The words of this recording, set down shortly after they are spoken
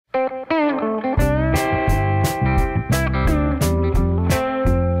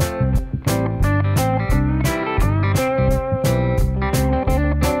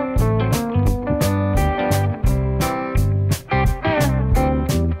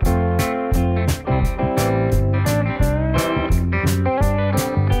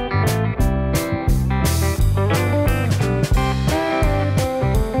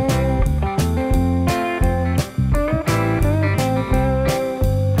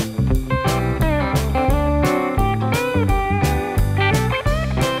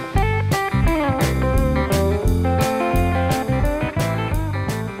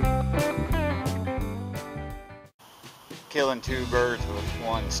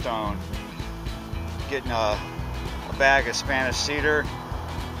stone, getting a bag of Spanish cedar,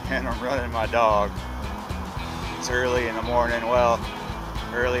 and I'm running my dog. It's early in the morning, well,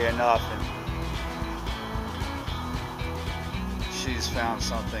 early enough, and she's found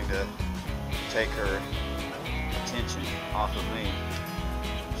something to take her attention off of me.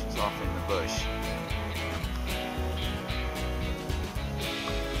 She's off in the bush.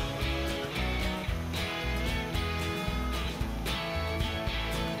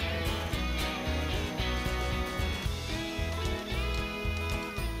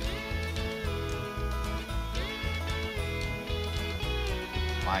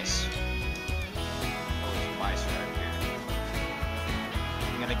 Mice. There's mice right here.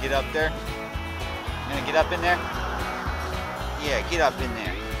 You gonna get up there? You gonna get up in there? Yeah, get up in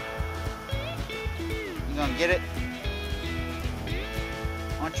there. You gonna get it?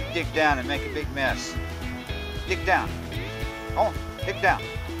 Why don't you dig down and make a big mess? Dig down. Oh, dig down.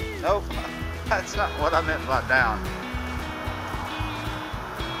 Nope, that's not what I meant by down.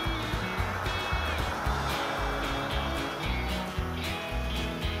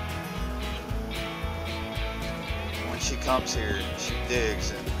 She comes here, she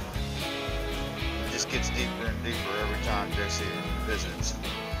digs, and it just gets deeper and deeper every time Dixie visits.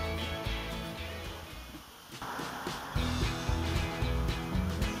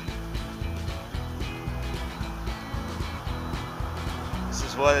 This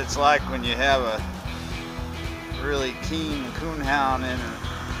is what it's like when you have a really keen coonhound in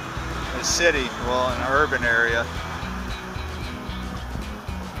a city, well, in an urban area.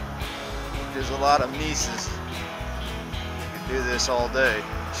 There's a lot of nieces. Do this all day.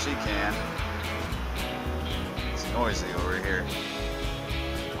 She can. It's noisy over here.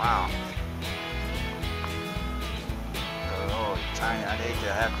 Wow. Oh, tiny. I'd hate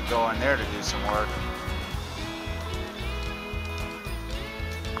to have to go in there to do some work.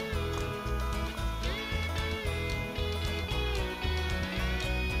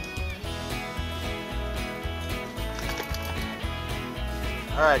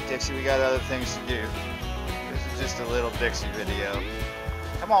 Alright, Dixie, we got other things to do. Just a little Dixie video.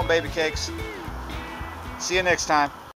 Come on, baby cakes. See you next time.